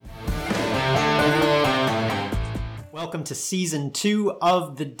welcome to Season 2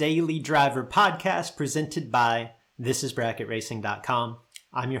 of the Daily Driver Podcast presented by thisisbracketracing.com.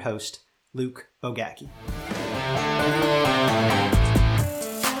 I'm your host, Luke Bogacki.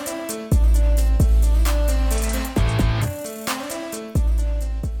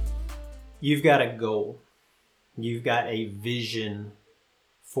 You've got a goal. You've got a vision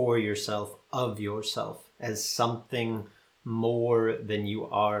for yourself, of yourself, as something more than you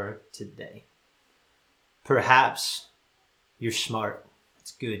are today. Perhaps you're smart.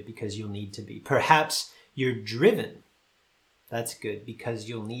 That's good because you'll need to be. Perhaps you're driven. That's good because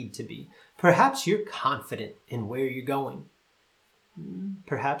you'll need to be. Perhaps you're confident in where you're going.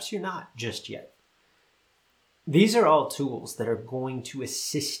 Perhaps you're not just yet. These are all tools that are going to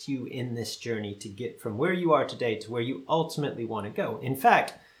assist you in this journey to get from where you are today to where you ultimately want to go. In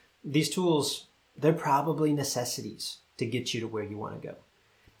fact, these tools, they're probably necessities to get you to where you want to go.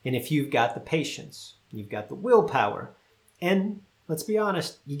 And if you've got the patience, you've got the willpower, and let's be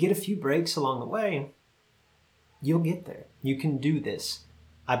honest, you get a few breaks along the way, you'll get there. You can do this.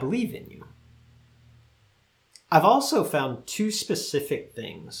 I believe in you. I've also found two specific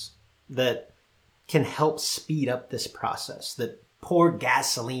things that can help speed up this process, that pour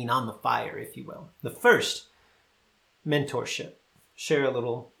gasoline on the fire, if you will. The first, mentorship. Share a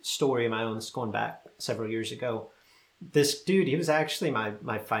little story of my own. It's going back several years ago. This dude, he was actually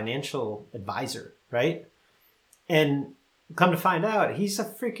my financial advisor, right? And come to find out, he's a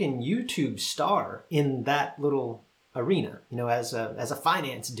freaking YouTube star in that little arena, as a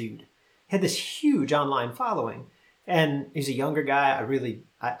finance dude. He had this huge online following, and he's a younger guy.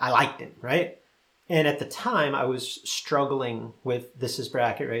 I liked him, right? And at the time, I was struggling with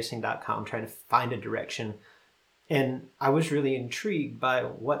thisisbracketracing.com, trying to find a direction. And I was really intrigued by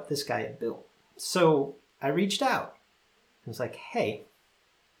what this guy had built. So I reached out. I was like, hey,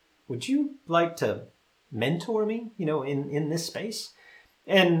 would you like to mentor me, in this space?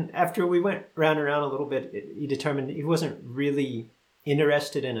 And after we went round and round a little bit, he determined he wasn't really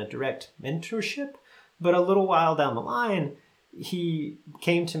interested in a direct mentorship. But a little while down the line, he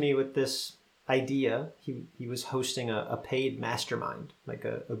came to me with this idea. He was hosting a paid mastermind, like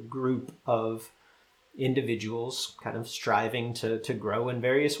a group of individuals kind of striving to grow in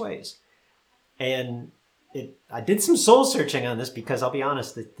various ways. And I did some soul searching on this because I'll be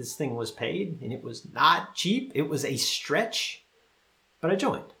honest, that this thing was paid and it was not cheap. It was a stretch, but I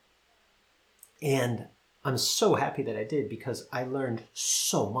joined. And I'm so happy that I did because I learned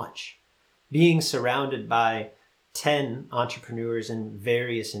so much. Being surrounded by 10 entrepreneurs in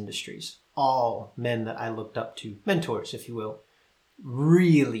various industries, all men that I looked up to, mentors, if you will,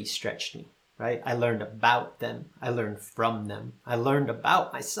 really stretched me, right? I learned about them. I learned from them. I learned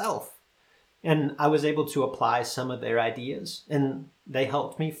about myself. And I was able to apply some of their ideas, and they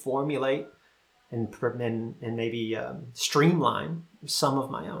helped me formulate and maybe streamline some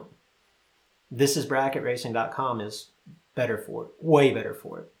of my own. Thisisbracketracing.com is better for it, way better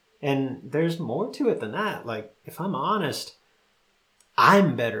for it. And there's more to it than that. Like, if I'm honest,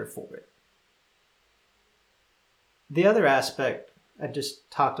 I'm better for it. The other aspect, I just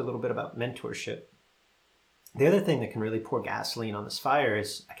talked a little bit about mentorship. The other thing that can really pour gasoline on this fire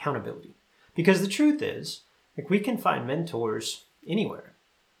is accountability. Because the truth is, we can find mentors anywhere.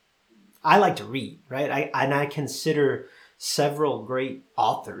 I like to read, right? I consider several great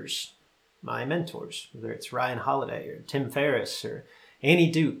authors my mentors, whether it's Ryan Holiday or Tim Ferriss or Annie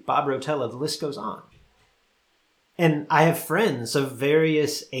Duke, Bob Rotella, the list goes on. And I have friends of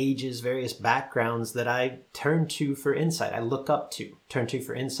various ages, various backgrounds that I turn to for insight. I look up to, turn to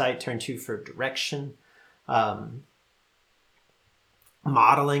for insight, turn to for direction,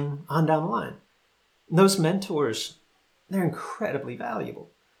 modeling, on down the line. Those mentors, they're incredibly valuable,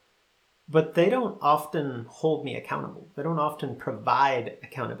 but they don't often hold me accountable. They don't often provide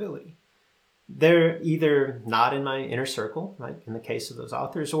accountability. They're either not in my inner circle, like in the case of those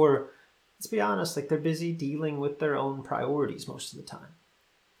authors, or let's be honest, they're busy dealing with their own priorities most of the time.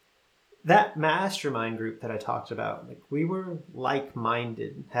 That mastermind group that I talked about, we were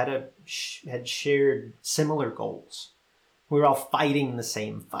like-minded, had shared similar goals. We were all fighting the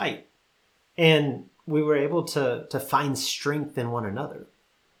same fight. And we were able to find strength in one another.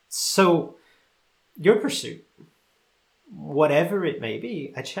 So your pursuit, whatever it may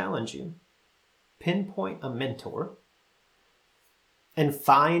be, I challenge you. Pinpoint a mentor and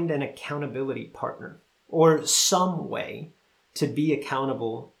find an accountability partner or some way to be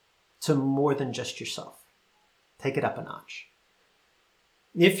accountable to more than just yourself. Take it up a notch.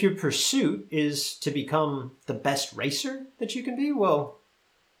 If your pursuit is to become the best racer that you can be, well,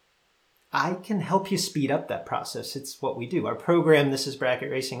 I can help you speed up that process. It's what we do. Our program, This is Bracket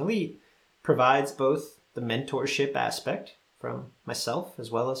Racing Elite, provides both the mentorship aspect from myself,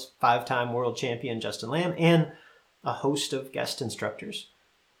 as well as 5-time world champion Justin Lamb and a host of guest instructors.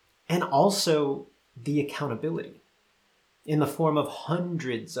 And also the accountability in the form of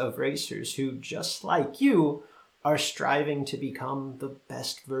hundreds of racers who, just like you, are striving to become the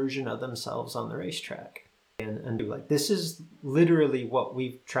best version of themselves on the racetrack. And do like this is literally what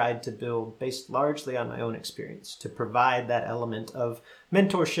we've tried to build based largely on my own experience, to provide that element of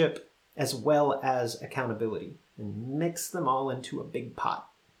mentorship as well as accountability and mix them all into a big pot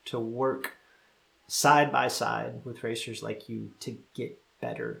to work side by side with racers like you to get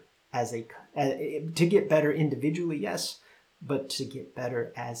better to get better individually, yes, but to get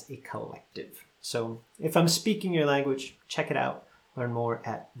better as a collective. So if I'm speaking your language, check it out. Learn more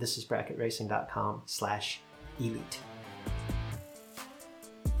at thisisbracketracing.com/elite.